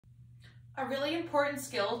A really important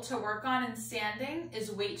skill to work on in standing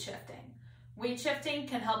is weight shifting. Weight shifting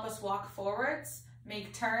can help us walk forwards,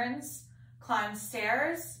 make turns, climb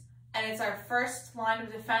stairs, and it's our first line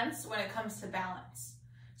of defense when it comes to balance.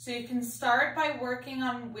 So you can start by working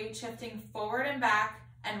on weight shifting forward and back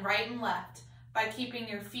and right and left by keeping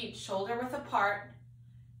your feet shoulder width apart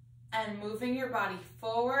and moving your body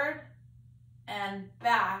forward and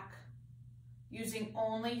back using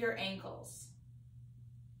only your ankles.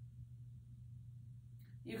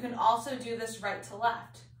 You can also do this right to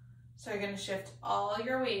left. So you're going to shift all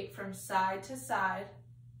your weight from side to side.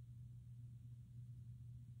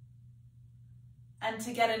 And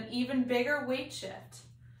to get an even bigger weight shift,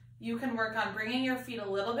 you can work on bringing your feet a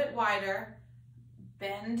little bit wider,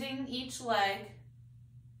 bending each leg,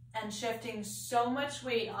 and shifting so much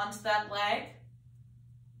weight onto that leg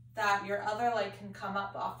that your other leg can come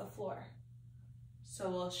up off the floor. So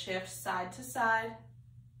we'll shift side to side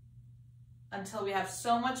until we have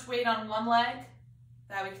so much weight on one leg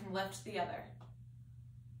that we can lift the other.